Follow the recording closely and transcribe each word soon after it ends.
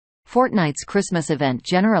Fortnite's Christmas event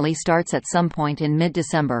generally starts at some point in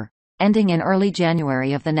mid-December, ending in early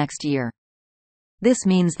January of the next year. This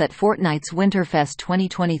means that Fortnite's Winterfest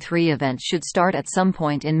 2023 event should start at some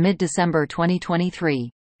point in mid-December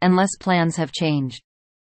 2023, unless plans have changed.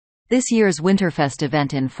 This year's Winterfest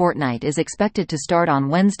event in Fortnite is expected to start on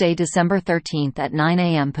Wednesday, December 13th at 9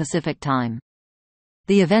 a.m. Pacific Time.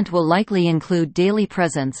 The event will likely include daily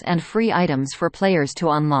presents and free items for players to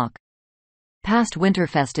unlock. Past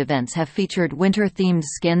Winterfest events have featured winter-themed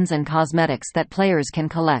skins and cosmetics that players can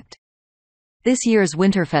collect. This year's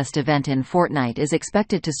Winterfest event in Fortnite is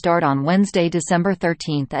expected to start on Wednesday, December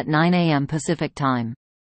 13th at 9 a.m. Pacific Time.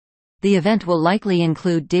 The event will likely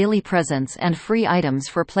include daily presents and free items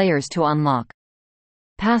for players to unlock.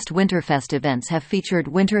 Past Winterfest events have featured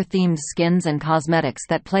winter-themed skins and cosmetics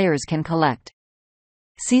that players can collect.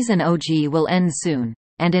 Season OG will end soon,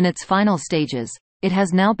 and in its final stages, it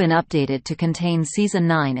has now been updated to contain Season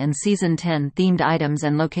 9 and Season 10 themed items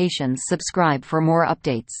and locations. Subscribe for more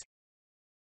updates.